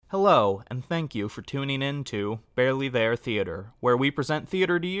Hello, and thank you for tuning in to Barely There Theater, where we present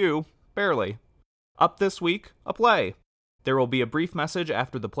theater to you, barely. Up this week, a play. There will be a brief message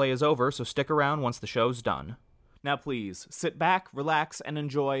after the play is over, so stick around once the show's done. Now please, sit back, relax, and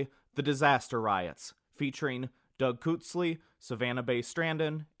enjoy The Disaster Riots, featuring Doug Cootsley, Savannah Bay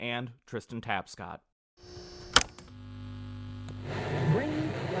Strandon, and Tristan Tapscott.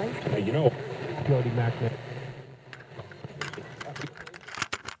 Jody Mackman.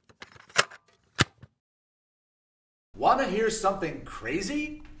 Want to hear something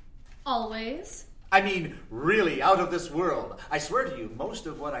crazy? Always. I mean, really out of this world. I swear to you, most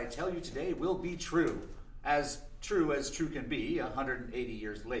of what I tell you today will be true. As true can be 180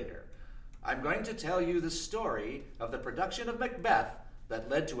 years later. I'm going to tell you the story of the production of Macbeth that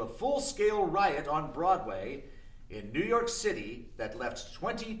led to a full-scale riot on Broadway in New York City that left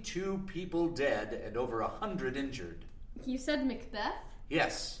 22 people dead and over 100 injured. You said Macbeth?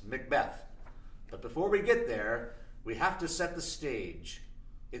 Yes, Macbeth. But before we get there, we have to set the stage.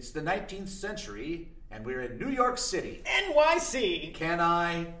 It's the 19th century, and we're in New York City. NYC! Can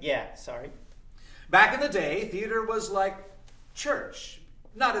I? Yeah, sorry. Back in the day, theater was like church.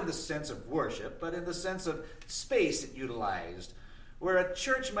 Not in the sense of worship, but in the sense of space it utilized. Where a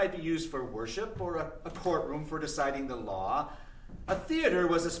church might be used for worship or a courtroom for deciding the law, a theater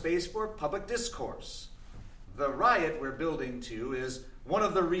was a space for public discourse. The riot we're building to is one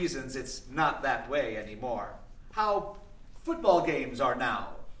of the reasons it's not that way anymore. How football games are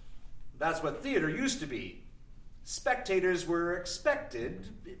now. That's what theater used to be. Spectators were expected,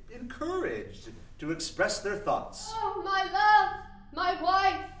 encouraged to express their thoughts. Oh, my love, my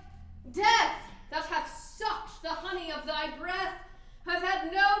wife, death that hath sucked the honey of thy breath, hath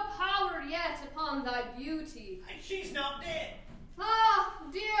had no power yet upon thy beauty. And she's not dead. Ah,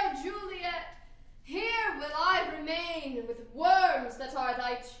 dear Juliet, here will I remain with worms that are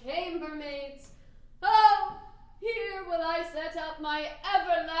thy chambermaids. Oh, here will I set up my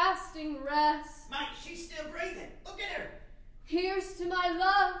everlasting rest. Mate, she's still breathing. Look at her. Here's to my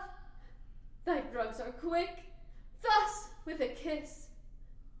love. Thy drugs are quick. Thus, with a kiss,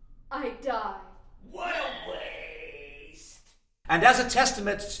 I die. What a waste. And as a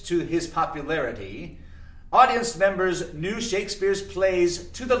testament to his popularity, audience members knew Shakespeare's plays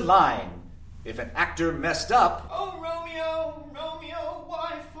to the line. If an actor messed up, Oh, Romeo, Romeo,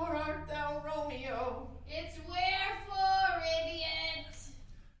 why for art thou Romeo? It's wherefore, idiot.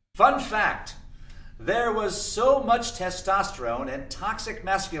 Fun fact, there was so much testosterone and toxic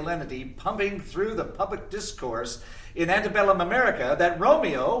masculinity pumping through the public discourse in antebellum America that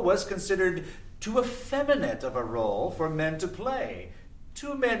Romeo was considered too effeminate of a role for men to play.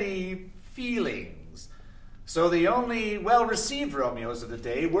 Too many feelings. So the only well-received Romeos of the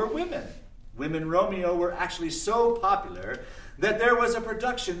day were women. Women Romeo were actually so popular that there was a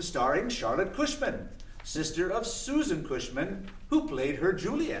production starring Charlotte Cushman, sister of Susan Cushman, who played her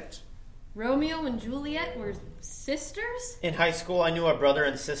Juliet. Romeo and Juliet were sisters? In high school, I knew a brother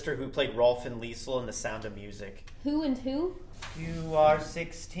and sister who played Rolf and Liesel in The Sound of Music. Who and who? You are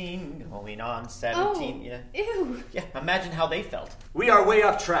 16, going on 17. Oh, Yeah. ew. Yeah, imagine how they felt. We are way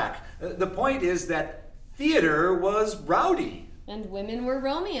off track. The point is that theater was rowdy. And women were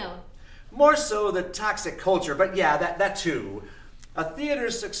Romeo. More so the toxic culture, but yeah, that too. A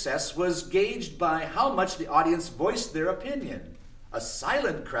theater's success was gauged by how much the audience voiced their opinion. A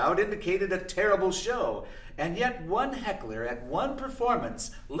silent crowd indicated a terrible show, and yet one heckler at one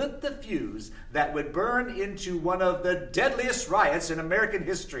performance lit the fuse that would burn into one of the deadliest riots in American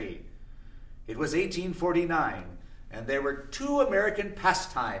history. It was 1849, and there were two American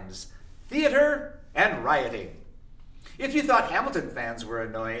pastimes, theater and rioting. If you thought Hamilton fans were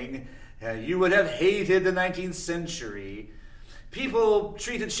annoying, you would have hated the 19th century. People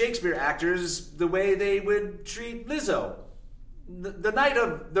treated Shakespeare actors the way they would treat Lizzo. The night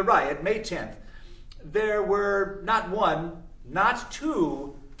of the riot, May 10th, there were not one, not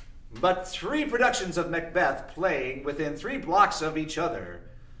two, but three productions of Macbeth playing within 3 blocks of each other.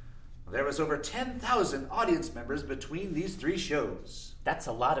 There was over 10,000 audience members between these 3 shows. That's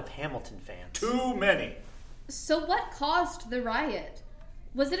a lot of Hamilton fans. Too many. So what caused the riot?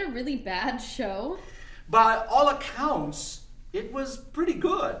 Was it a really bad show? By all accounts, it was pretty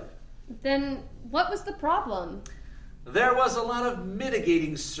good. Then what was the problem? There was a lot of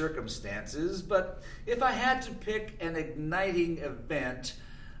mitigating circumstances, but if I had to pick an igniting event,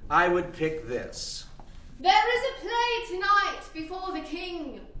 I would pick this. There is a play tonight before the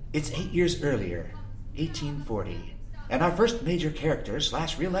king. It's 8 years earlier, 1840, and our first major character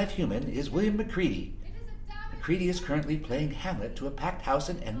 / real-life human is William Macready. Macready is currently playing Hamlet to a packed house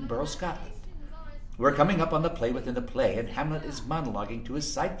in Edinburgh, Scotland. We're coming up on the play within the play, and Hamlet is monologuing to his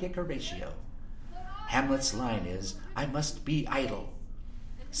sidekick Horatio. Hamlet's line is, "I must be idle."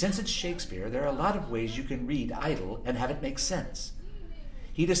 Since it's Shakespeare, there are a lot of ways you can read idle and have it make sense.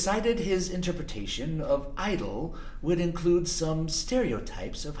 He decided his interpretation of idle would include some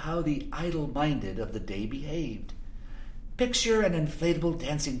stereotypes of how the idle-minded of the day behaved. Picture an inflatable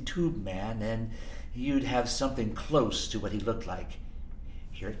dancing tube man, and you'd have something close to what he looked like.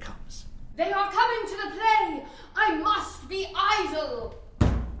 Here it comes. They are coming to the play! I must be idle!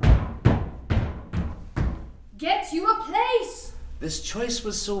 Get you a place! This choice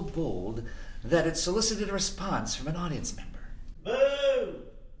was so bold that it solicited a response from an audience member. Boo!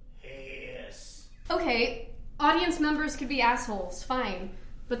 Hiss. Okay, audience members could be assholes, fine.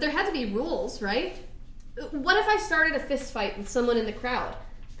 But there had to be rules, right? What if I started a fist fight with someone in the crowd?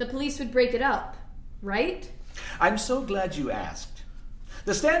 The police would break it up, right? I'm so glad you asked.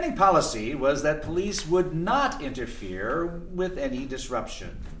 The standing policy was that police would not interfere with any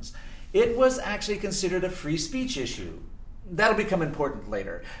disruptions. It was actually considered a free speech issue. That'll become important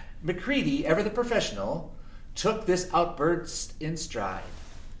later. Macready, ever the professional, took this outburst in stride.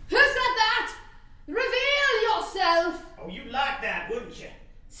 Who said that? Reveal yourself! Oh, you'd like that, wouldn't you?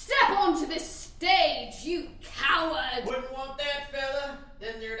 Step onto this stage, you coward! Wouldn't want that, fella?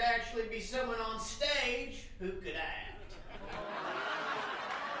 Then there'd actually be someone on stage who could act.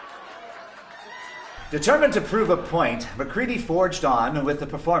 Determined to prove a point, Macready forged on with the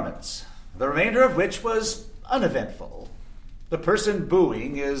performance, the remainder of which was uneventful. The person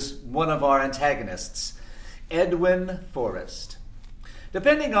booing is one of our antagonists, Edwin Forrest.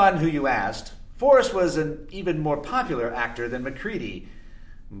 Depending on who you asked, Forrest was an even more popular actor than Macready.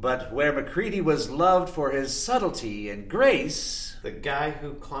 But where Macready was loved for his subtlety and grace, The guy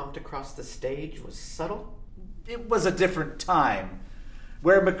who clomped across the stage was subtle? it was a different time.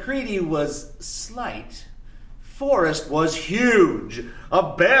 Where Macready was slight, Forrest was huge,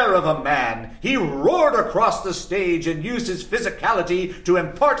 a bear of a man. He roared across the stage and used his physicality to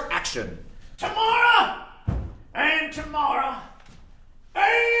impart action. Tomorrow! And tomorrow!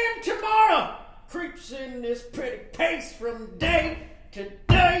 And tomorrow! Creeps in this pretty pace from day to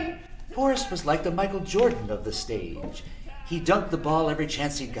day. Forrest was like the Michael Jordan of the stage. He dunked the ball every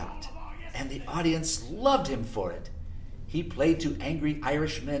chance he got, and the audience loved him for it. He played to angry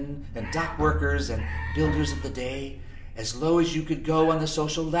Irishmen and dock workers and builders of the day, as low as you could go on the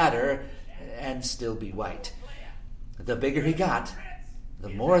social ladder and still be white. The bigger he got, the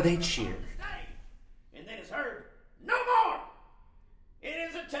more they cheered. And then it's heard, no more! It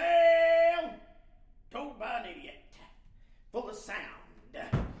is a tale told by an idiot, full of sound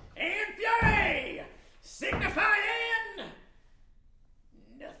and fury, signifying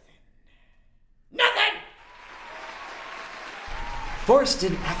nothing. Nothing! Forrest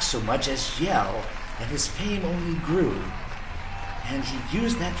didn't act so much as yell, and his fame only grew. And he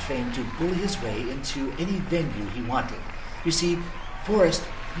used that fame to bully his way into any venue he wanted. You see, Forrest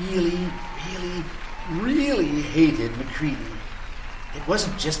really hated Macready. It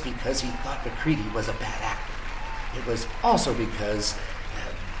wasn't just because he thought Macready was a bad actor. It was also because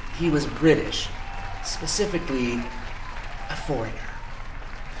he was British, specifically a foreigner.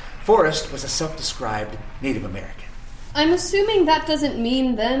 Forrest was a self-described Native American. I'm assuming that doesn't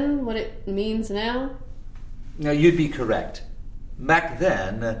mean then what it means now? Now, you'd be correct. Back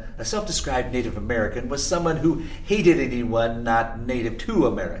then, a self-described Native American was someone who hated anyone not native to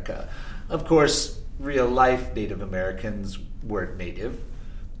America. Of course, real-life Native Americans weren't native.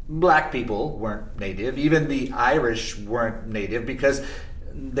 Black people weren't native. Even the Irish weren't native because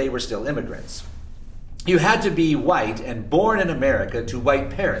they were still immigrants. You had to be white and born in America to white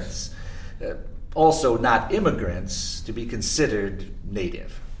parents. Also not immigrants to be considered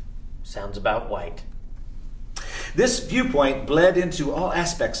native. Sounds about white. This viewpoint bled into all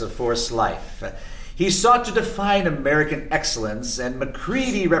aspects of Forrest's life. He sought to define American excellence, and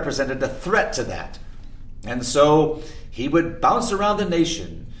Macready represented a threat to that. And so he would bounce around the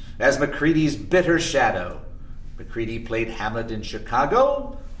nation as Macready's bitter shadow. Macready played Hamlet in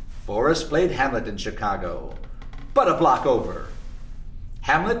Chicago. Forrest played Hamlet in Chicago, but a block over.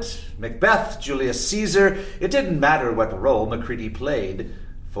 Hamlet, Macbeth, Julius Caesar, it didn't matter what role Macready played.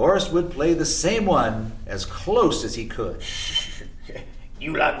 Forrest would play the same one as close as he could.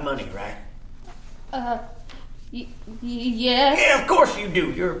 You like money, right? Yes. Yeah, of course you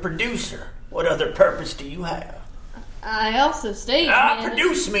do. You're a producer. What other purpose do you have? I also stage manage.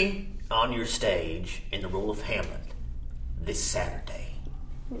 Produce me on your stage in the role of Hamlet this Saturday.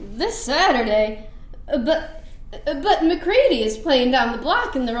 This Saturday? But Macready is playing down the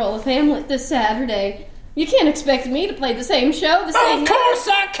block in the role of Hamlet this Saturday. You can't expect me to play the same show the same Of course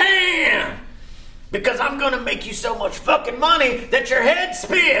I can! Because I'm gonna make you so much fucking money that your head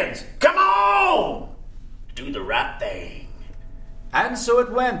spins! Come on! Do the right thing. And so it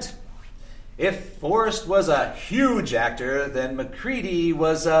went. If Forrest was a huge actor, then Macready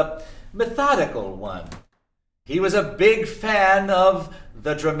was a methodical one. He was a big fan of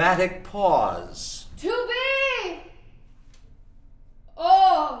the dramatic pause. To be!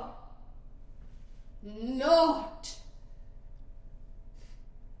 Or not.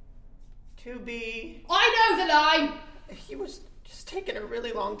 To be... I know the line! He was just taking a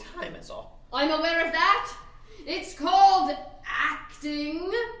really long time, is all. I'm aware of that. It's called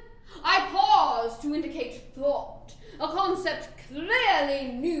acting. I pause to indicate thought, a concept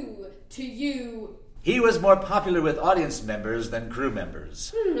clearly new to you. He was more popular with audience members than crew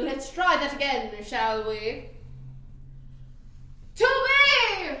members. Let's try that again, shall we? To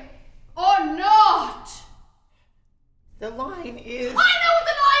be or not? The line is... I know what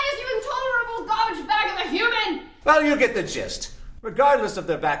the line is, you intolerable garbage bag of a human! Well, you get the gist. Regardless of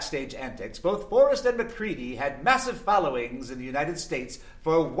their backstage antics, both Forrest and Macready had massive followings in the United States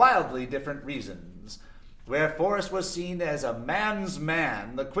for wildly different reasons. Where Forrest was seen as a man's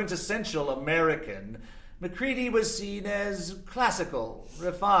man, the quintessential American, Macready was seen as classical,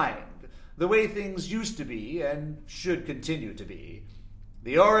 refined, the way things used to be and should continue to be.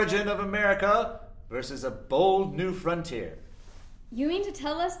 The origin of America versus a bold new frontier. You mean to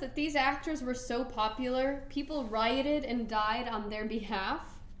tell us that these actors were so popular, people rioted and died on their behalf?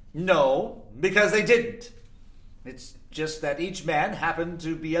 No, because they didn't. It's just that each man happened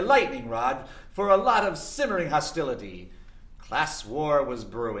to be a lightning rod for a lot of simmering hostility. Class war was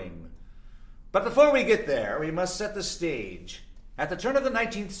brewing. But before we get there, we must set the stage. At the turn of the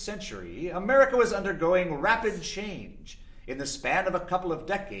 19th century, America was undergoing rapid change. In the span of a couple of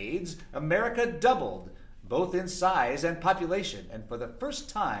decades, America doubled, both in size and population, and for the first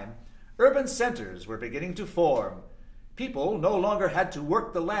time, urban centers were beginning to form. People no longer had to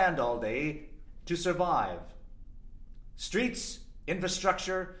work the land all day to survive. Streets,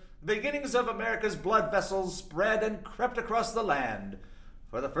 infrastructure, the beginnings of America's blood vessels spread and crept across the land.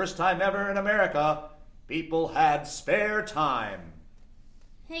 For the first time ever in America, people had spare time.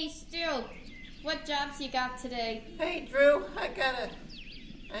 Hey, Stu, what jobs you got today? Hey, Drew,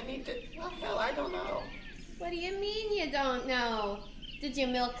 I need to... Well, hell, I don't know. What do you mean you don't know? Did you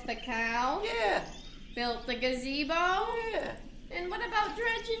milk the cow? Yeah, Built the gazebo? yeah. And what about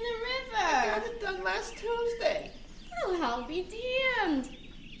dredging the I got river? it done last Tuesday. Well, I'll be damned.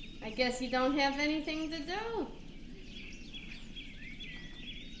 I guess you don't have anything to do.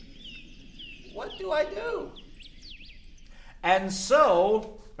 What do I do? And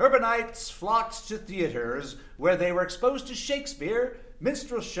so, urbanites flocked to theaters where they were exposed to Shakespeare,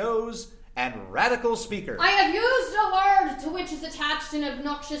 minstrel shows, and radical speakers. I have used a word to which is attached an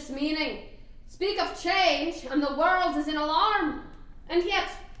obnoxious meaning. Speak of change, and the world is in alarm. And yet,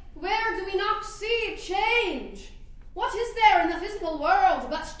 where do we not see change? What is there in the physical world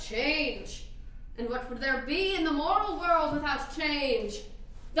but change? And what would there be in the moral world without change?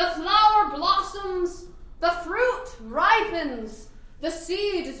 The flower blossoms, the fruit ripens, the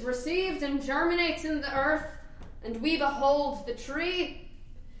seed is received and germinates in the earth, and we behold the tree.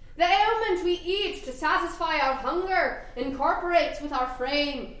 The aliment we eat to satisfy our hunger incorporates with our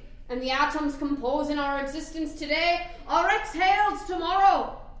frame, and the atoms composing our existence today are exhaled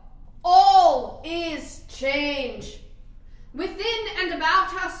tomorrow. All is change. Within and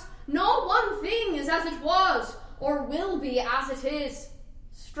about us, no one thing is as it was, or will be as it is.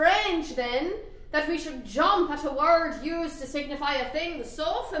 Strange, then, that we should jump at a word used to signify a thing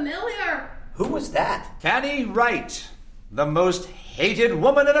so familiar. Who was that? Fanny Wright, the most hated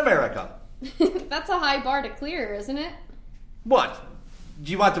woman in America. That's a high bar to clear, isn't it? What?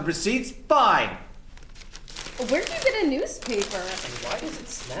 Do you want the receipts? Fine. Where'd you get a newspaper? And why does it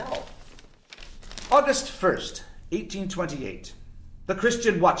smell? August 1st, 1828. The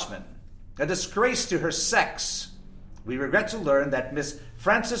Christian Watchman. A disgrace to her sex. We regret to learn that Miss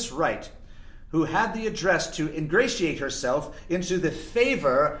Frances Wright, who had the address to ingratiate herself into the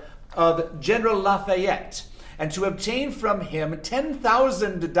favor of General Lafayette and to obtain from him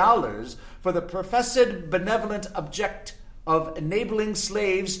 $10,000 for the professed benevolent object of enabling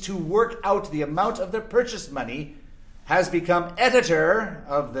slaves to work out the amount of their purchase money, has become editor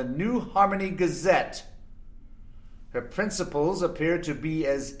of the New Harmony Gazette. Her principles appear to be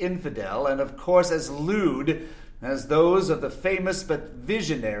as infidel and, of course, as lewd as those of the famous but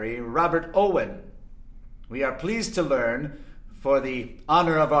visionary Robert Owen. We are pleased to learn, for the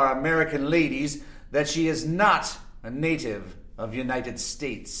honor of our American ladies, that she is not a native of United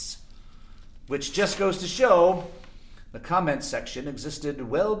States. Which just goes to show the comment section existed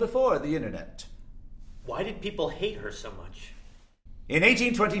well before the internet. Why did people hate her so much? In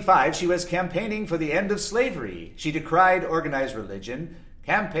 1825, she was campaigning for the end of slavery. She decried organized religion,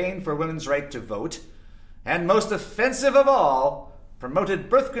 campaigned for women's right to vote, and most offensive of all, promoted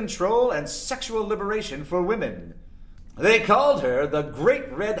birth control and sexual liberation for women. They called her the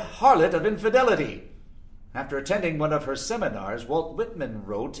Great Red Harlot of Infidelity. After attending one of her seminars, Walt Whitman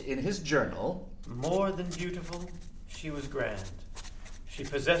wrote in his journal, "More than beautiful, she was grand. She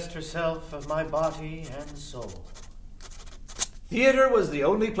possessed herself of my body and soul." theater was the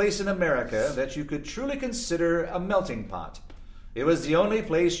only place in America that you could truly consider a melting pot. It was the only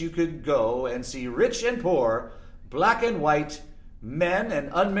place you could go and see rich and poor, black and white, men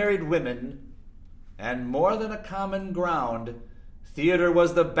and unmarried women, and more than a common ground, theater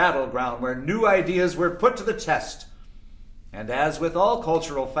was the battleground where new ideas were put to the test. And as with all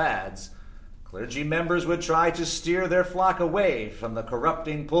cultural fads, clergy members would try to steer their flock away from the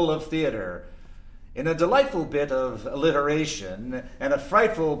corrupting pull of theater. In a delightful bit of alliteration and a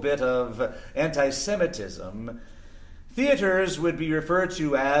frightful bit of anti-Semitism, theaters would be referred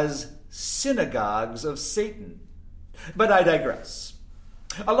to as synagogues of Satan. But I digress.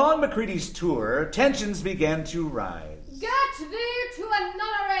 Along Macready's tour, tensions began to rise. Get thee to a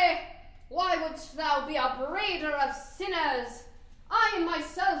nunnery! Why wouldst thou be a braider of sinners? I am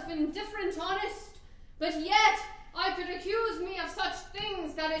myself indifferent honest, but yet I could accuse me of such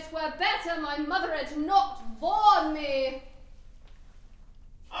things that it were better my mother had not borne me.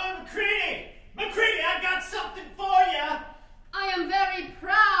 Oh, Macready! Macready, I've got something for you! I am very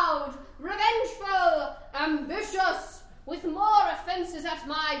proud, revengeful, ambitious, with more offences at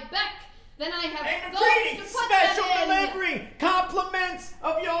my beck than I have Hey, thoughts Macready! to put Special them in. delivery! Compliments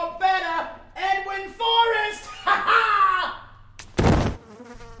of your better Edwin Forrest! Ha ha!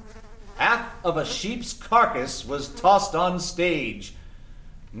 Half of a sheep's carcass was tossed on stage.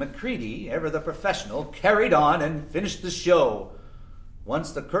 Macready, ever the professional, carried on and finished the show.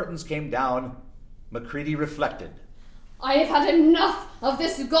 Once the curtains came down, Macready reflected. I have had enough of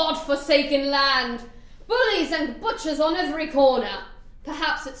this God-forsaken land. Bullies and butchers on every corner.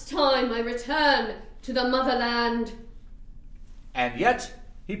 Perhaps it's time I return to the motherland. And yet,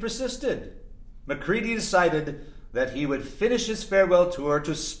 he persisted. Macready decided that he would finish his farewell tour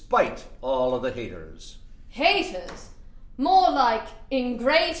to spite all of the haters. Haters? More like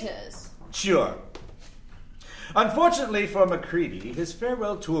ingraters. Sure. Unfortunately for Macready, his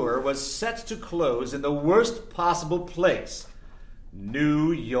farewell tour was set to close in the worst possible place,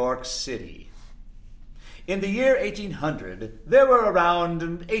 New York City. In the year 1800, there were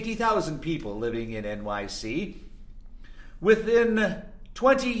around 80,000 people living in NYC. Within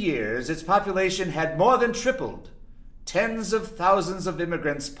 20 years, its population had more than tripled. Tens of thousands of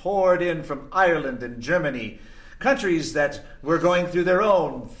immigrants poured in from Ireland and Germany, countries that were going through their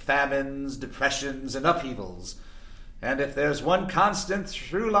own famines, depressions, and upheavals. And if there's one constant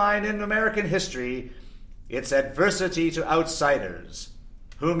through line in American history, it's adversity to outsiders,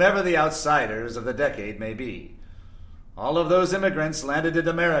 whomever the outsiders of the decade may be. All of those immigrants landed in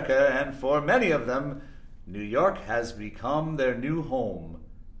America, and for many of them, New York has become their new home,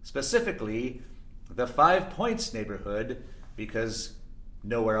 specifically the 5 Points neighborhood, because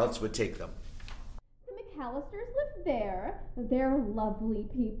nowhere else would take them. The McAllisters live there. They're lovely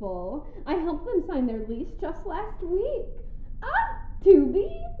people. I helped them sign their lease just last week. Ah,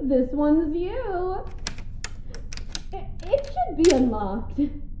 Tooby, this one's you. It should be unlocked.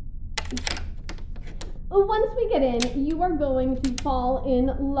 Once we get in, you are going to fall in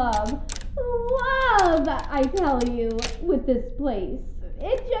love. Love, I tell you, with this place.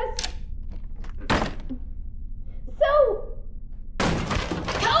 It just... So...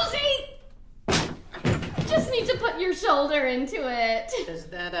 Cozy! Just need to put your shoulder into it. Does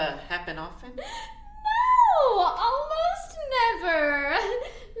that happen often? No, almost never.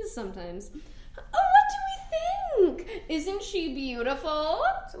 Sometimes. What do we think? Isn't she beautiful?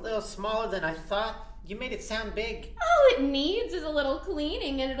 It's a little smaller than I thought. You made it sound big. All it needs is a little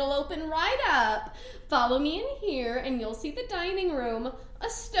cleaning and it'll open right up. Follow me in here and you'll see the dining room, a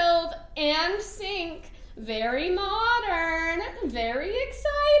stove and sink. Very modern, very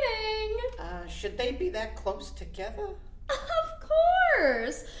exciting. Should they be that close together? Of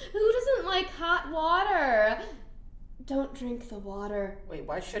course. Who doesn't like hot water? Don't drink the water. Wait,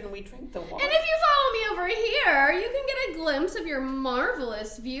 why shouldn't we drink the water? And if you follow me over here, you can get a glimpse of your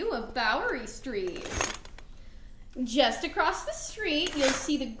marvelous view of Bowery Street. Just across the street, you'll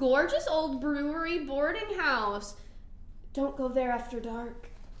see the gorgeous old brewery boarding house. Don't go there after dark.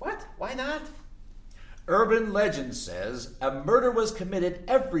 What? Why not? Urban legend says a murder was committed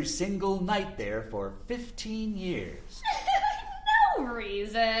every single night there for 15 years. No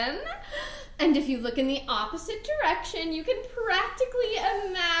reason. And if you look in the opposite direction, you can practically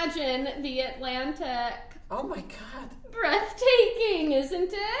imagine the Atlantic. Oh my God. Breathtaking,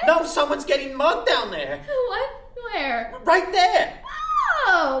 isn't it? No, someone's getting mugged down there. What? Where? Right there.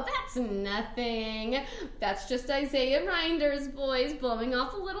 Oh, that's nothing. That's just Isaiah Reinder's boys blowing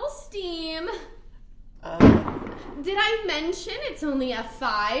off a little steam. Did I mention it's only a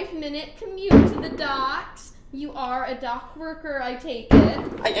 5-minute commute to the docks? You are a dock worker, I take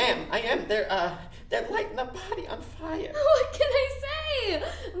it. I am. They're lighting the body on fire. What can I say?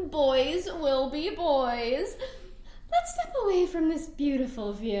 Boys will be boys. Let's step away from this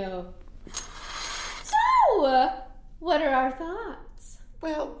beautiful view. So, what are our thoughts?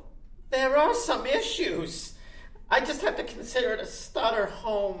 Well, there are some issues. I just have to consider it a starter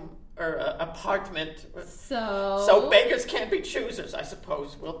home or apartment. So beggars can't be choosers, I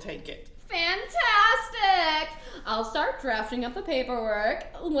suppose. We'll take it. Fantastic! I'll start drafting up the paperwork.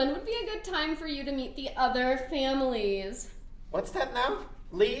 When would be a good time for you to meet the other families? What's that now?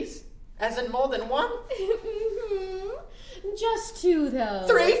 Lee's? As in more than one? Just 2, though.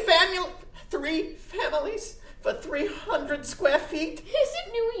 3 families for 300 square feet?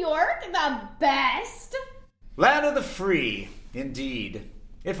 Isn't New York the best? Land of the free, indeed.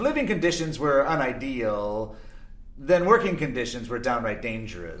 If living conditions were unideal, then working conditions were downright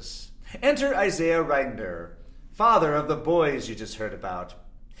dangerous. Enter Isaiah Reinder, father of the boys you just heard about.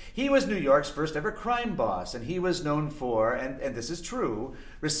 He was New York's first ever crime boss, and he was known for, and this is true,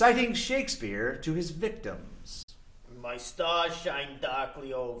 reciting Shakespeare to his victims. My stars shine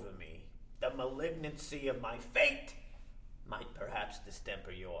darkly over me. The malignancy of my fate might perhaps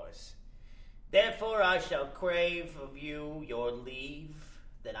distemper yours. Therefore I shall crave of you your leave,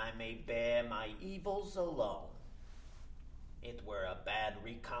 that I may bear my evils alone. It were a bad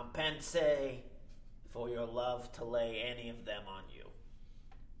recompense for your love to lay any of them on you.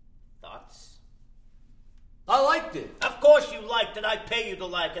 Thoughts? I liked it. Of course you liked it. I pay you to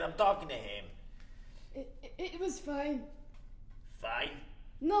like it. I'm talking to him. It was fine. Fine?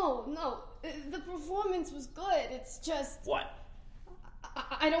 No. The performance was good. It's just... What?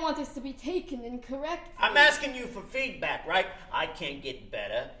 I don't want this to be taken incorrectly. I'm asking you for feedback, right? I can't get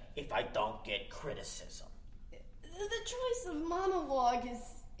better if I don't get criticism. The choice of monologue is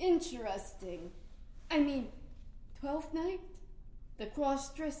interesting. I mean, Twelfth Night? The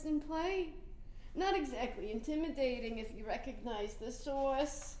cross-dressing play? Not exactly intimidating if you recognize the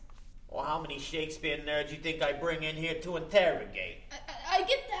source. Well, how many Shakespeare nerds you think I bring in here to interrogate? I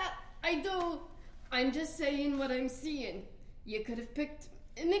get that. I do. I'm just saying what I'm seeing. You could have picked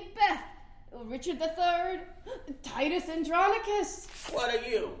Macbeth, Richard III, Titus Andronicus. What are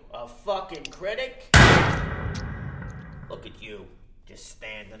you, a fucking critic? Look at you, just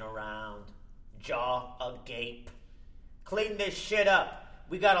standing around, jaw agape. Clean this shit up.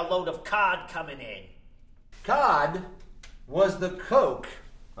 We got a load of cod coming in. Cod was the Coke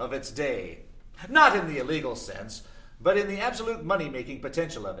of its day. Not in the illegal sense, but in the absolute money-making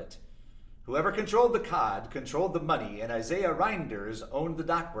potential of it. Whoever controlled the cod controlled the money, and Isaiah Reinders owned the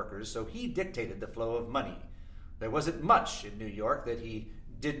dock workers, so he dictated the flow of money. There wasn't much in New York that he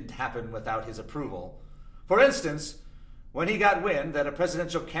didn't happen without his approval. For instance, when he got wind that a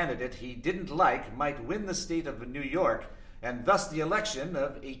presidential candidate he didn't like might win the state of New York, and thus the election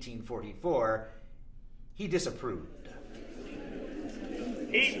of 1844, he disapproved.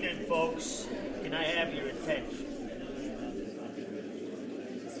 Evening, folks. Can I have your attention?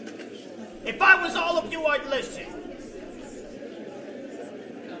 If I was all of you, I'd listen.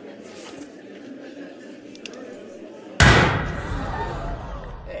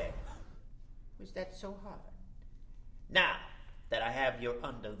 There. Was that so hard? Now that I have your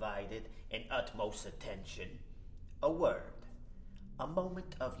undivided and utmost attention, a word, a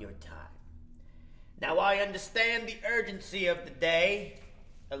moment of your time. Now I understand the urgency of the day.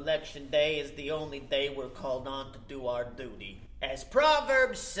 Election day is the only day we're called on to do our duty. As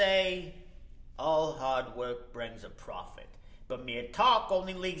Proverbs say, all hard work brings a profit, but mere talk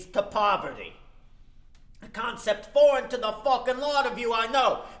only leads to poverty. A concept foreign to the fucking lot of you, I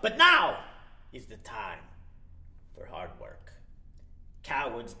know, but now is the time for hard work.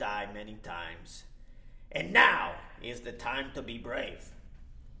 Cowards die many times, and now is the time to be brave,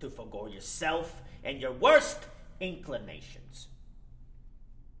 to forgo yourself and your worst inclinations.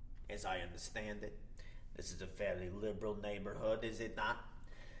 As I understand it, this is a fairly liberal neighborhood, is it not?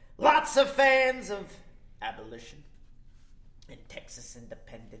 Lots of fans of abolition and Texas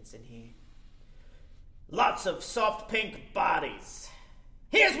independence in here. Lots of soft pink bodies.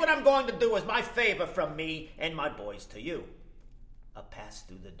 Here's what I'm going to do as my favor from me and my boys to you. A pass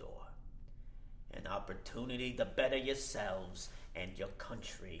through the door. An opportunity to better yourselves and your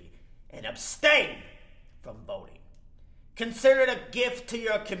country and abstain from voting. Consider it a gift to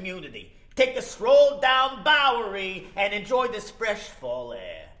your community. Take a stroll down Bowery and enjoy this fresh fall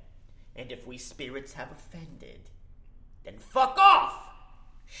air. And if we spirits have offended, then fuck off!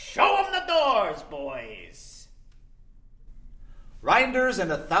 Show 'em the doors, boys! Reinders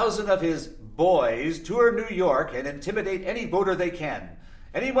and 1,000 of his boys tour New York and intimidate any voter they can.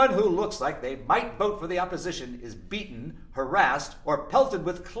 Anyone who looks like they might vote for the opposition is beaten, harassed, or pelted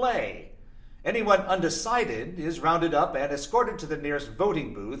with clay. Anyone undecided is rounded up and escorted to the nearest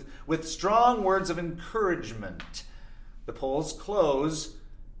voting booth with strong words of encouragement. The polls close,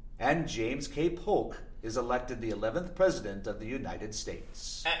 and James K. Polk is elected the 11th President of the United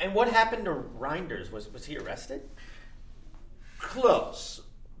States. And what happened to Reinders? Was he arrested? Close.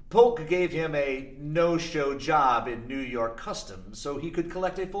 Polk gave him a no-show job in New York Customs so he could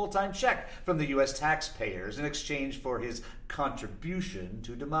collect a full-time check from the U.S. taxpayers in exchange for his contribution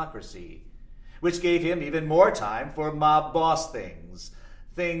to democracy, which gave him even more time for mob boss things.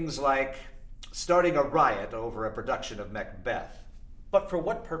 Things like starting a riot over a production of Macbeth. But for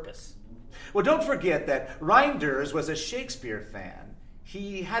what purpose? Well, don't forget that Reinders was a Shakespeare fan.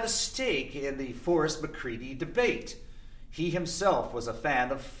 He had a stake in the Forrest-McCready debate. He himself was a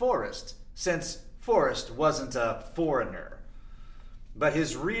fan of Forrest, since Forrest wasn't a foreigner. But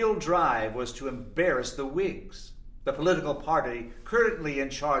his real drive was to embarrass the Whigs, the political party currently in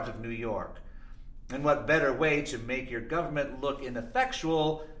charge of New York. And what better way to make your government look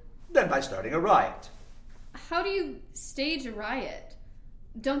ineffectual than by starting a riot? How do you stage a riot?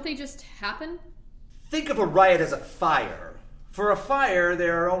 Don't they just happen? Think of a riot as a fire. For a fire,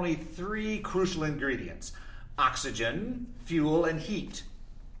 there are only 3 crucial ingredients: oxygen, fuel, and heat.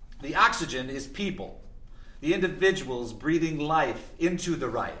 The oxygen is people, the individuals breathing life into the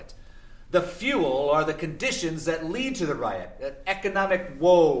riot. The fuel are the conditions that lead to the riot: economic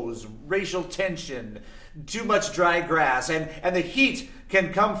woes, racial tension, too much dry grass, and the heat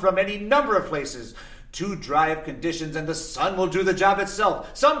can come from any number of places. Too dry of conditions and the sun will do the job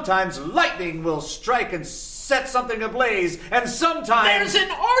itself. Sometimes lightning will strike and set something ablaze, and sometimes... There's an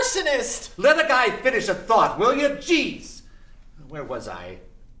arsonist! Let a guy finish a thought, will you? Jeez! Where was I?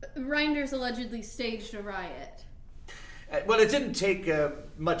 Reinders allegedly staged a riot. Well, it didn't take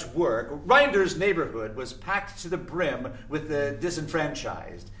much work. Reinders' neighborhood was packed to the brim with the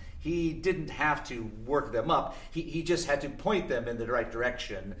disenfranchised. He didn't have to work them up. He just had to point them in the right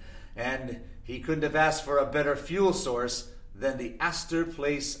direction. And he couldn't have asked for a better fuel source than the Astor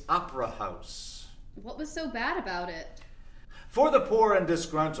Place Opera House. What was so bad about it? For the poor and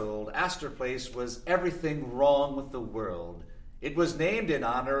disgruntled, Astor Place was everything wrong with the world. It was named in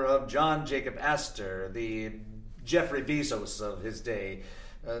honor of John Jacob Astor, the Jeffrey Bezos of his day.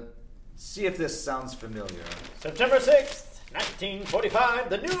 See if this sounds familiar. September 6th, 1945,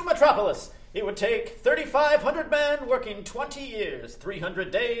 the new metropolis. It would take 3,500 men working 20 years,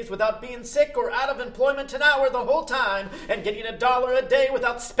 300 days without being sick or out of employment an hour the whole time, and getting $1 a day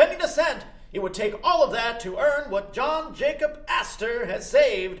without spending a cent. It would take all of that to earn what John Jacob Astor has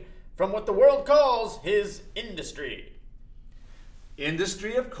saved from what the world calls his industry.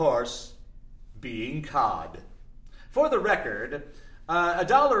 Industry, of course, being cod. For the record,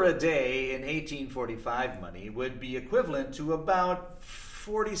 $1 a day in 1845 money would be equivalent to about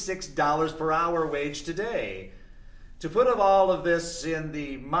 $46 per hour wage today. To put all of this in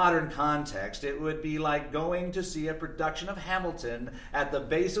the modern context, it would be like going to see a production of Hamilton at the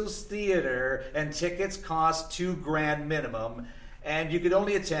Bezos Theater, and tickets cost $2,000 minimum, and you could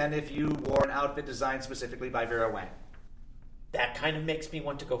only attend if you wore an outfit designed specifically by Vera Wang. That kind of makes me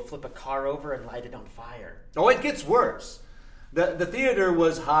want to go flip a car over and light it on fire. Oh, it gets worse. The theater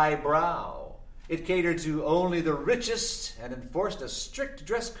was highbrow. It catered to only the richest and enforced a strict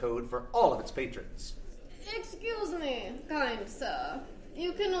dress code for all of its patrons. Excuse me, kind sir.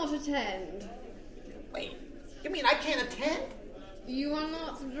 You cannot attend. Wait, you mean I can't attend? You are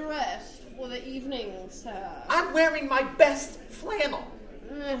not dressed for the evening, sir. I'm wearing my best flannel.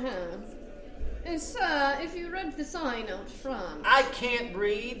 Sir, if you read the sign out front... I can't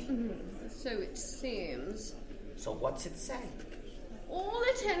read. So it seems. So what's it say? All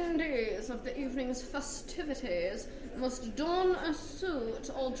attendees of the evening's festivities must don a suit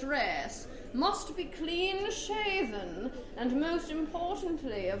or dress, must be clean-shaven, and most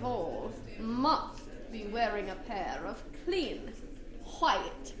importantly of all, must be wearing a pair of clean,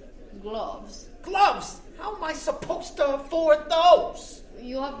 white gloves. Gloves? How am I supposed to afford those?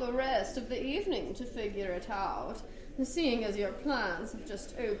 You have the rest of the evening to figure it out, seeing as your plans have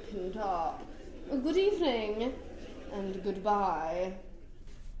just opened up. Good evening, and goodbye.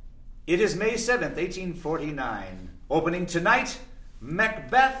 It is May 7th, 1849. Opening tonight,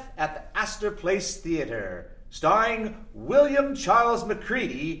 Macbeth at the Astor Place Theater, starring William Charles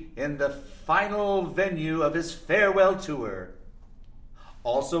Macready in the final venue of his farewell tour.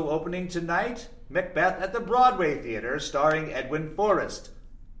 Also opening tonight, Macbeth at the Broadway Theater, starring Edwin Forrest.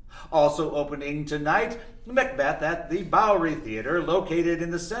 Also opening tonight, Macbeth at the Bowery Theater, located in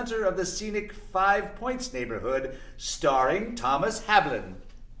the center of the scenic 5 Points neighborhood, starring Thomas Hablin.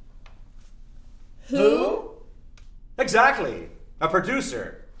 Who? Exactly. A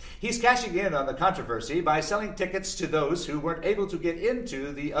producer. He's cashing in on the controversy by selling tickets to those who weren't able to get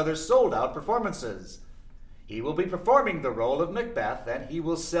into the other sold-out performances. He will be performing the role of Macbeth, and he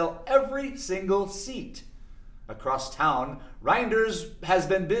will sell every single seat. Across town, Reinders has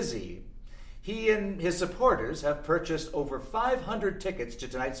been busy. He and his supporters have purchased over 500 tickets to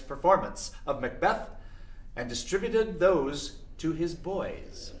tonight's performance of Macbeth and distributed those to his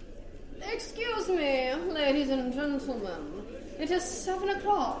boys. Excuse me, ladies and gentlemen. It is 7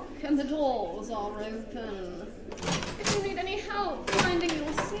 o'clock and the doors are open. If you need any help finding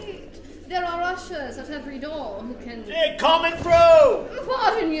your seat, there are ushers at every door who can... Hey, coming through!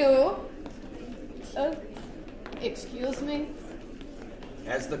 Pardon you. Excuse me?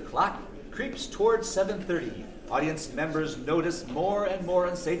 As the clock creeps towards 7:30, audience members notice more and more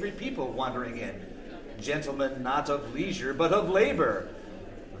unsavory people wandering in. Gentlemen not of leisure, but of labor.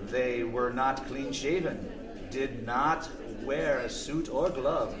 They were not clean-shaven, did not wear a suit or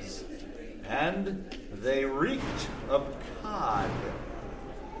gloves, and they reeked of cod.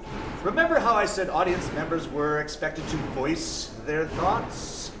 Remember how I said audience members were expected to voice their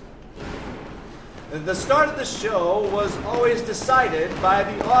thoughts? The start of the show was always decided by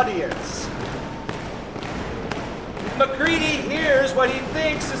the audience. Macready hears what he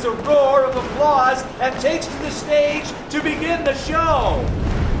thinks is a roar of applause and takes to the stage to begin the show.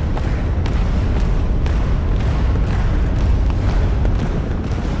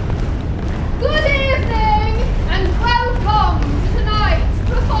 Good evening and welcome to tonight's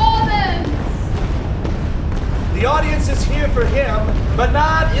performance. The audience is here for him, but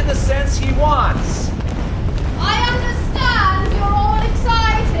not in the sense he wants. I understand you're all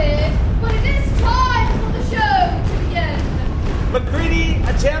excited, but it is time for the show to begin. Macready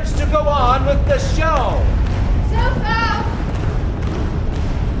attempts to go on with the show. So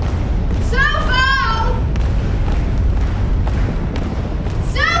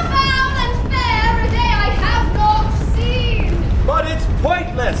foul and fair a day I have not seen. But it's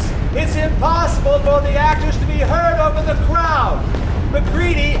pointless. It's impossible for the actors to be heard over the crowd.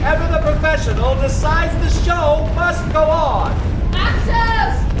 Macready, ever the professional, decides the show must go on.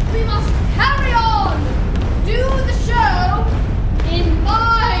 Actors, we must carry on. Do the show in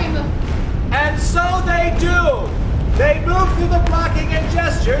mime. And so they do. They move through the blocking and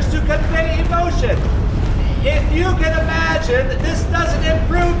gestures to convey emotion. If you can imagine, this doesn't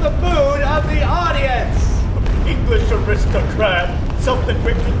improve the mood of the audience. English aristocrat, something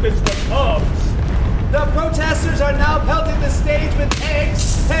wicked, Mr. Tubbs. The protesters are now pelting the stage with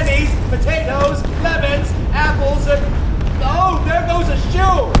eggs, pennies, potatoes, lemons, apples, and... oh, there goes a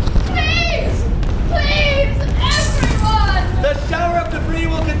shoe! Please, everyone! The shower of debris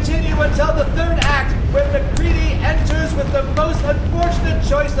will continue until the third act, when Macready enters with the most unfortunate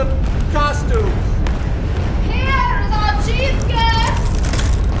choice of costumes. Here is our chief guest!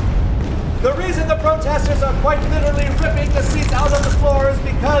 The reason the protesters are quite literally ripping the seats out on the floor is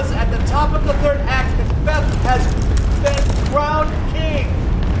because at the top of the third act, Macbeth has been crowned king,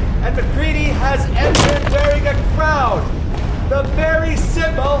 and Macready has entered wearing a crown, the very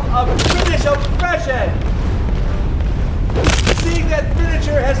symbol of British oppression. Seeing that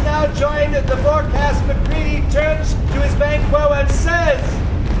furniture has now joined the broadcast, Macready turns to his banquo and says,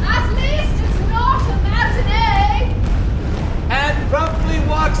 "At least it's not a matinee!" and promptly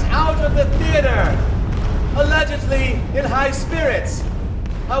walks out of the theater, allegedly in high spirits.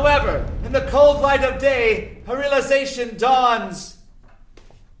 However, in the cold light of day, her realization dawns.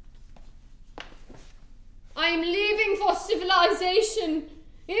 I'm leaving for civilization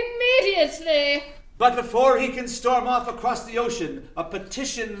immediately. But before he can storm off across the ocean, a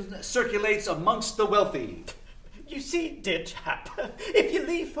petition circulates amongst the wealthy. You see, dear chap, if you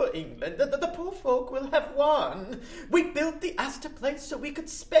leave for England, the poor folk will have won. We built the Astor Place so we could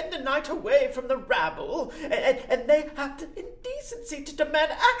spend a night away from the rabble, and they have the indecency to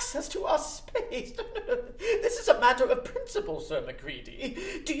demand access to our space. This is a matter of principle, Sir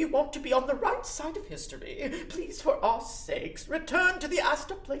Macready. Do you want to be on the right side of history? Please, for our sakes, return to the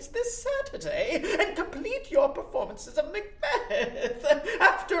Astor Place this Saturday and complete your performances of Macbeth.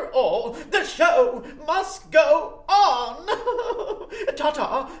 After all, the show must go on.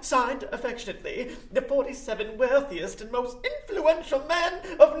 Ta-ta, signed affectionately, the 47 wealthiest and most influential influential man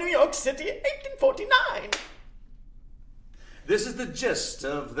of New York City, 1849. This is the gist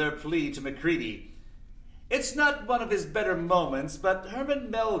of their plea to Macready. It's not one of his better moments, but Herman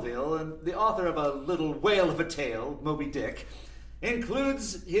Melville, and the author of a little whale of a tale, Moby Dick,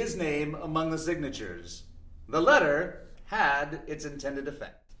 includes his name among the signatures. The letter had its intended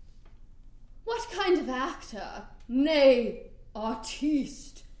effect. What kind of actor, nay,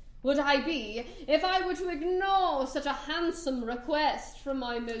 artiste, would I be if I were to ignore such a handsome request from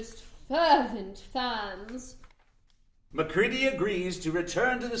my most fervent fans? Macready agrees to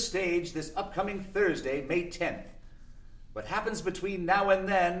return to the stage this upcoming Thursday, May 10th. What happens between now and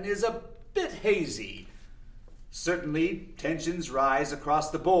then is a bit hazy. Certainly, tensions rise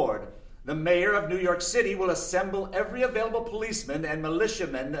across the board. The mayor of New York City will assemble every available policeman and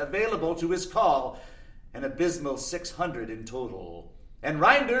militiaman available to his call, an abysmal 600 in total. And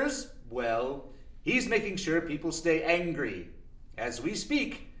Reinders, well, he's making sure people stay angry. As we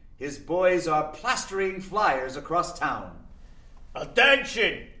speak, his boys are plastering flyers across town.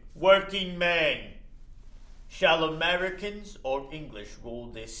 Attention, working men! Shall Americans or English rule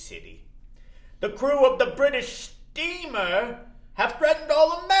this city? The crew of the British steamer have threatened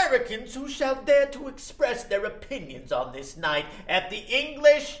all Americans who shall dare to express their opinions on this night at the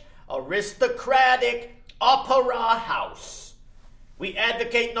English aristocratic opera house. We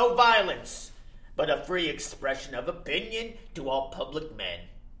advocate no violence, but a free expression of opinion to all public men.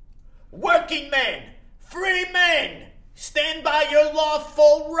 Working men, free men, stand by your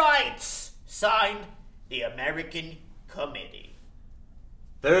lawful rights. Signed, the American Committee.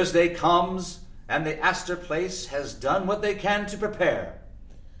 Thursday comes, and the Astor Place has done what they can to prepare.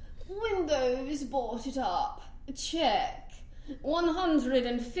 Windows boarded up. Check.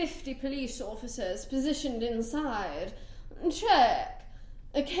 150 police officers positioned inside. Check.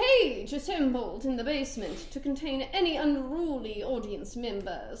 A cage assembled in the basement to contain any unruly audience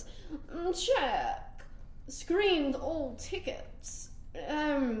members. Check. Screened all tickets.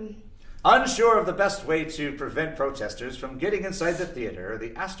 Unsure of the best way to prevent protesters from getting inside the theater,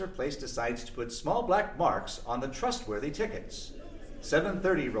 the Astor Place decides to put small black marks on the trustworthy tickets.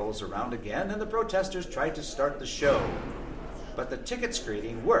 7:30 rolls around again, and the protesters try to start the show. But the ticket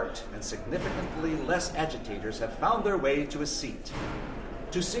screening worked, and significantly less agitators have found their way to a seat.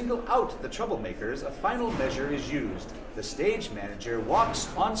 To single out the troublemakers, a final measure is used. The stage manager walks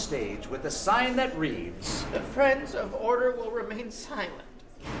on stage with a sign that reads, "The friends of order will remain silent."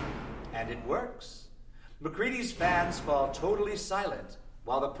 And it works. Macready's fans fall totally silent,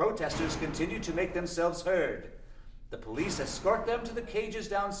 while the protesters continue to make themselves heard. The police escort them to the cages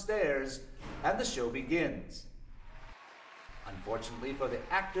downstairs, and the show begins. Unfortunately for the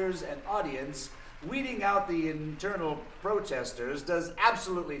actors and audience, weeding out the internal protesters does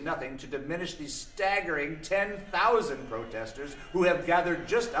absolutely nothing to diminish the staggering 10,000 protesters who have gathered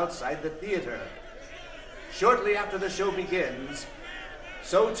just outside the theater. Shortly after the show begins,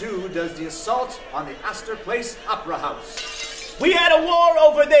 so too does the assault on the Astor Place Opera House. We had a war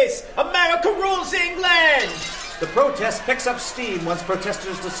over this! America rules England! The protest picks up steam once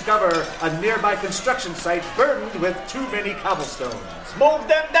protesters discover a nearby construction site burdened with too many cobblestones. Move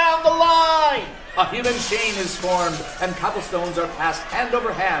them down the line! A human chain is formed, and cobblestones are passed hand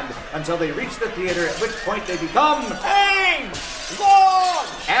over hand until they reach the theater, at which point they become... Aim!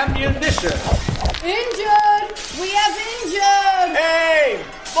 Launch! Ammunition! Injured! We have injured! Aim!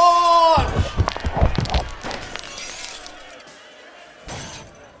 Launch!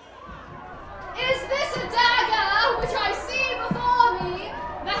 Is this a dagger which I see before me?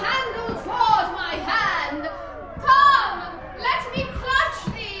 The handle toward my hand. Come, let me clutch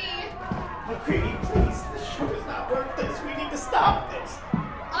thee. Macready, please, the show is not worth this. We need to stop this.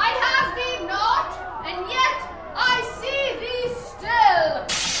 I have thee not, and yet I see thee still.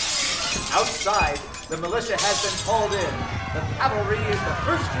 Outside, the militia has been called in. The cavalry is the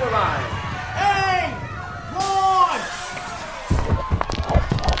first to arrive. Aim! Launch!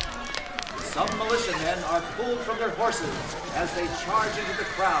 Some militiamen are pulled from their horses as they charge into the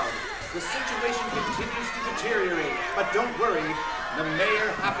crowd. The situation continues to deteriorate, but don't worry, the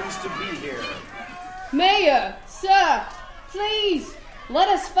mayor happens to be here. Mayor, sir, please, let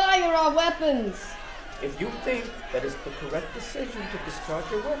us fire our weapons. If you think that is the correct decision to discharge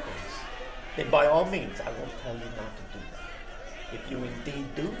your weapons, then by all means, I won't tell you not to do that. If you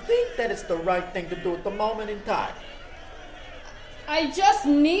indeed do think that it's the right thing to do at the moment in time. I just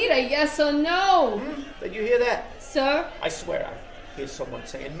need a yes or no. Did you hear that? Sir? I swear I hear someone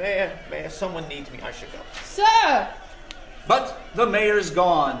saying, Mayor, someone needs me, I should go. Sir! But the mayor's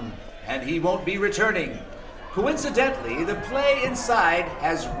gone, and he won't be returning. Coincidentally, the play inside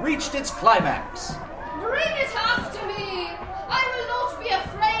has reached its climax. Bring it after me! I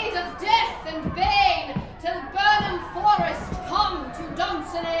and bane, till Burnham Forest come to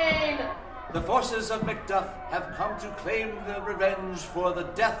Dunsinane. The forces of Macduff have come to claim the revenge for the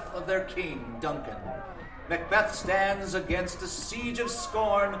death of their king, Duncan. Macbeth stands against a siege of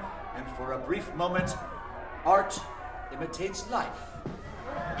scorn, and for a brief moment, art imitates life.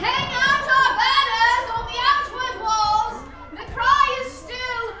 Hang out our banners on the outward walls. The cry is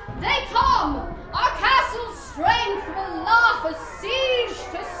still, they come. Our castle's strength will laugh a siege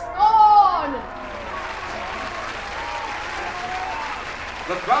to scorn.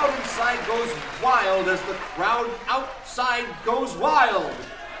 The crowd inside goes wild as the crowd outside goes wild.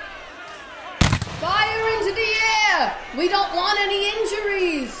 Fire into the air! We don't want any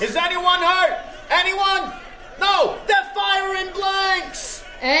injuries! Is anyone hurt? Anyone? No! They're firing blanks!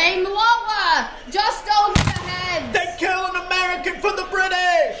 Aim lower! Just over the head! They kill an American for the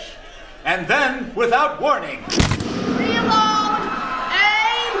British! And then, without warning, Reload!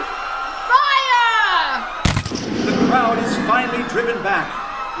 Aim! Fire! the crowd is finally driven back.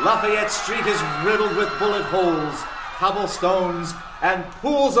 Lafayette Street is riddled with bullet holes, cobblestones, and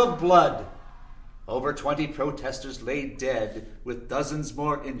pools of blood. Over 20 protesters lay dead, with dozens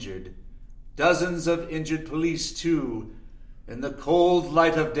more injured. Dozens of injured police, too. In the cold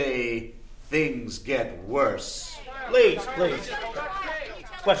light of day, things get worse. Please.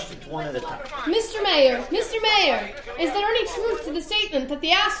 Questions one at a time. Mr. Mayor, is there any truth to the statement that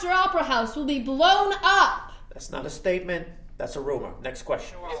the Astor Opera House will be blown up? That's not a statement. That's a rumor. Next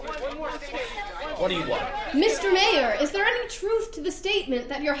question. What do you want? Mr. Mayor, is there any truth to the statement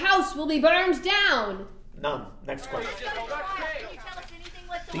that your house will be burned down? None. Next question.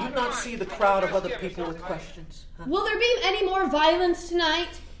 Do you not see the crowd of other people with questions? Huh? Will there be any more violence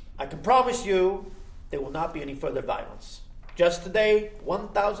tonight? I can promise you there will not be any further violence. Just today,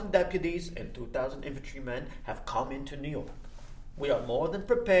 1,000 deputies and 2,000 infantrymen have come into New York. We are more than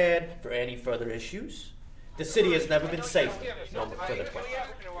prepared for any further issues. The city has never been safer. No further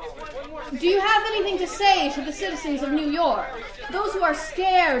questions. Do you have anything to say to the citizens of New York? Those who are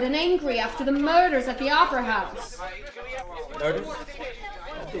scared and angry after the murders at the Opera House. Murders?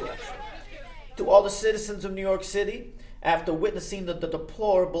 I do, actually. To all the citizens of New York City, after witnessing the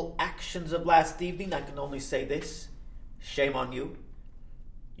deplorable actions of last evening, I can only say this. Shame on you.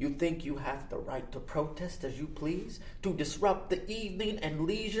 You think you have the right to protest as you please, to disrupt the evening and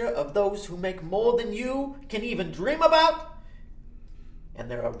leisure of those who make more than you can even dream about? And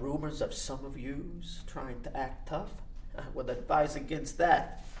there are rumors of some of yous trying to act tough? I would advise against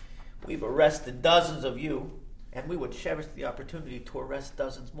that. We've arrested dozens of you, and we would cherish the opportunity to arrest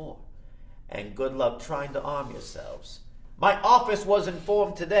dozens more. And good luck trying to arm yourselves. My office was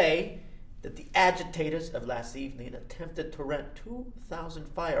informed today that the agitators of last evening attempted to rent 2,000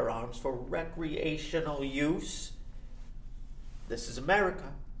 firearms for recreational use. This is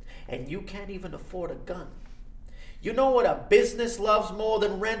America, and you can't even afford a gun. You know what a business loves more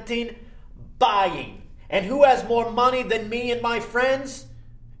than renting? Buying. And who has more money than me and my friends?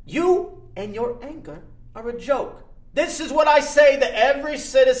 You and your anger are a joke. This is what I say to every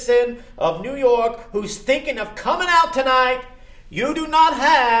citizen of New York who's thinking of coming out tonight. You do not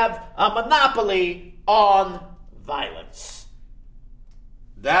have a monopoly on violence.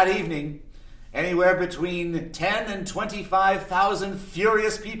 That evening, anywhere between 10 and 25,000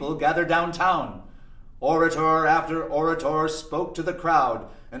 furious people gathered downtown. Orator after orator spoke to the crowd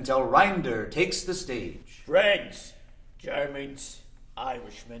until Rinder takes the stage. Friends, Germans,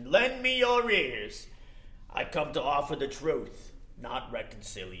 Irishmen, lend me your ears. I come to offer the truth, not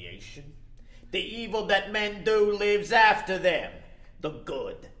reconciliation. The evil that men do lives after them. The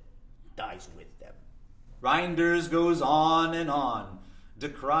good dies with them. Reinders goes on,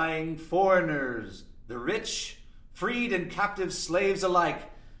 decrying foreigners, the rich, freed and captive slaves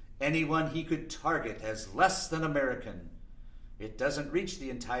alike, anyone he could target as less than American. It doesn't reach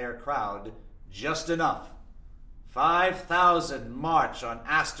the entire crowd, just enough. 5,000 march on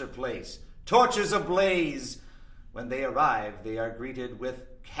Astor Place, torches ablaze. When they arrive, they are greeted with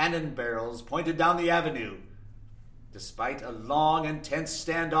cannon barrels pointed down the avenue. Despite a long and tense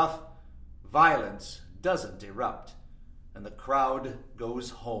standoff, violence doesn't erupt, and the crowd goes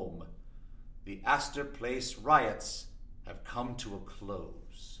home. The Astor Place riots have come to a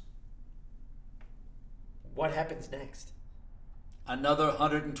close. What happens next? Another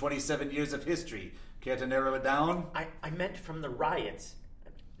 127 years of history. Care to narrow it down? I meant from the riots.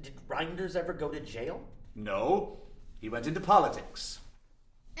 Did Reinders ever go to jail? No. He went into politics.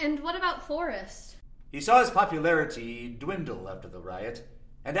 And what about Forrest? He saw his popularity dwindle after the riot.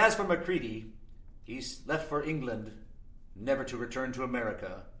 And as for Macready, he's left for England, never to return to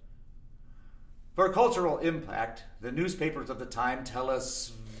America. For cultural impact, the newspapers of the time tell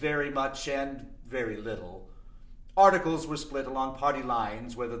us very much and very little. Articles were split along party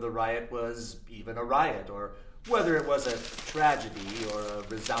lines whether the riot was even a riot or whether it was a tragedy or a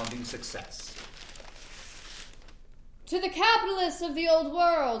resounding success. To the capitalists of the old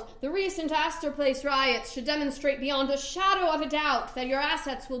world, the recent Astor Place riots should demonstrate beyond a shadow of a doubt that your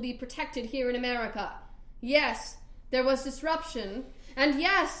assets will be protected here in America. Yes, there was disruption, and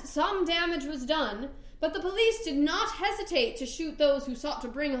yes, some damage was done, but the police did not hesitate to shoot those who sought to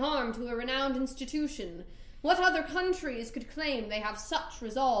bring harm to a renowned institution. What other countries could claim they have such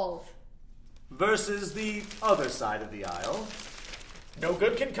resolve? Versus the other side of the aisle. No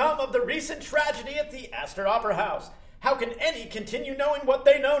good can come of the recent tragedy at the Astor Opera House. How can any continue knowing what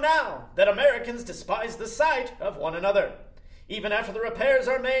they know now, that Americans despise the sight of one another? Even after the repairs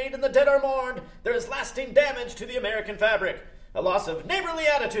are made and the dead are mourned, there is lasting damage to the American fabric, a loss of neighborly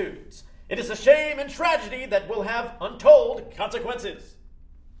attitudes. It is a shame and tragedy that will have untold consequences.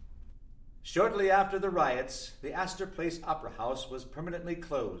 Shortly after the riots, the Astor Place Opera House was permanently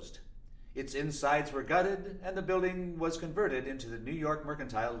closed. Its insides were gutted, and the building was converted into the New York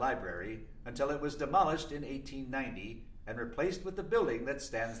Mercantile Library until it was demolished in 1890 and replaced with the building that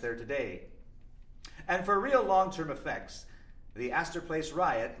stands there today. And for real long-term effects, the Astor Place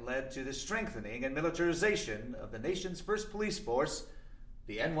riot led to the strengthening and militarization of the nation's first police force,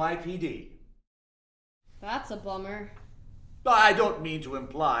 the NYPD. That's a bummer. I don't mean to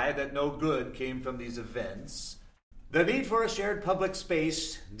imply that no good came from these events. The need for a shared public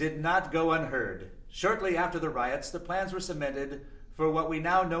space did not go unheard. Shortly after the riots, the plans were cemented for what we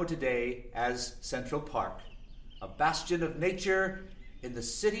now know today as Central Park, a bastion of nature in the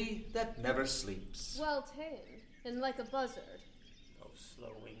city that never sleeps. Well tamed, and like a buzzard. Oh,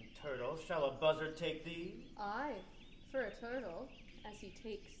 slow-winged turtle, shall a buzzard take thee? Aye, for a turtle, as he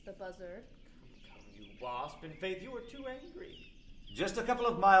takes the buzzard. Come, you wasp, in faith you are too angry. Just a couple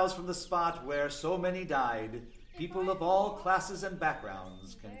of miles from the spot where so many died, people of all classes and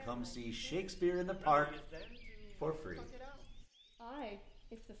backgrounds can come see Shakespeare in the park for free. Aye,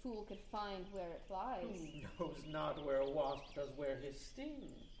 if the fool could find where it lies. Who knows not where a wasp does wear his sting?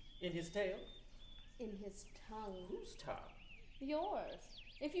 In his tail? In his tongue. Whose tongue? Yours,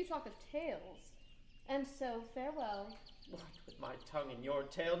 if you talk of tails. And so, farewell. What, with my tongue in your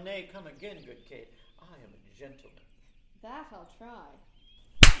tail? Nay, come again, good Kate. I am a gentleman. That I'll try.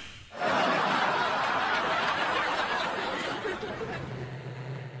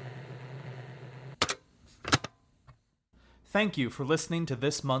 Thank you for listening to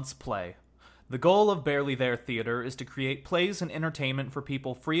this month's play. The goal of Barely There Theater is to create plays and entertainment for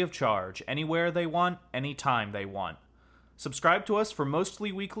people free of charge, anywhere they want, anytime they want. Subscribe to us for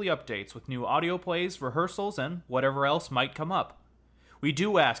mostly weekly updates with new audio plays, rehearsals, and whatever else might come up. We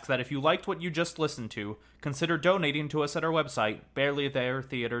do ask that if you liked what you just listened to, consider donating to us at our website,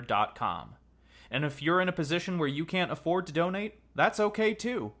 barelytheretheater.com. And if you're in a position where you can't afford to donate, that's okay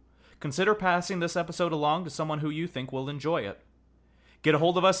too. Consider passing this episode along to someone who you think will enjoy it. Get a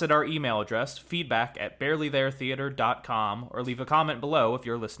hold of us at our email address, feedback@barelytheretheater.com, or leave a comment below if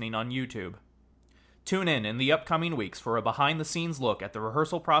you're listening on YouTube. Tune in the upcoming weeks for a behind-the-scenes look at the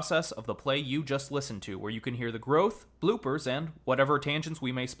rehearsal process of the play you just listened to, where you can hear the growth, bloopers, and whatever tangents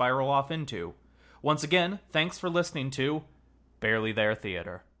we may spiral off into. Once again, thanks for listening to Barely There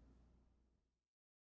Theater.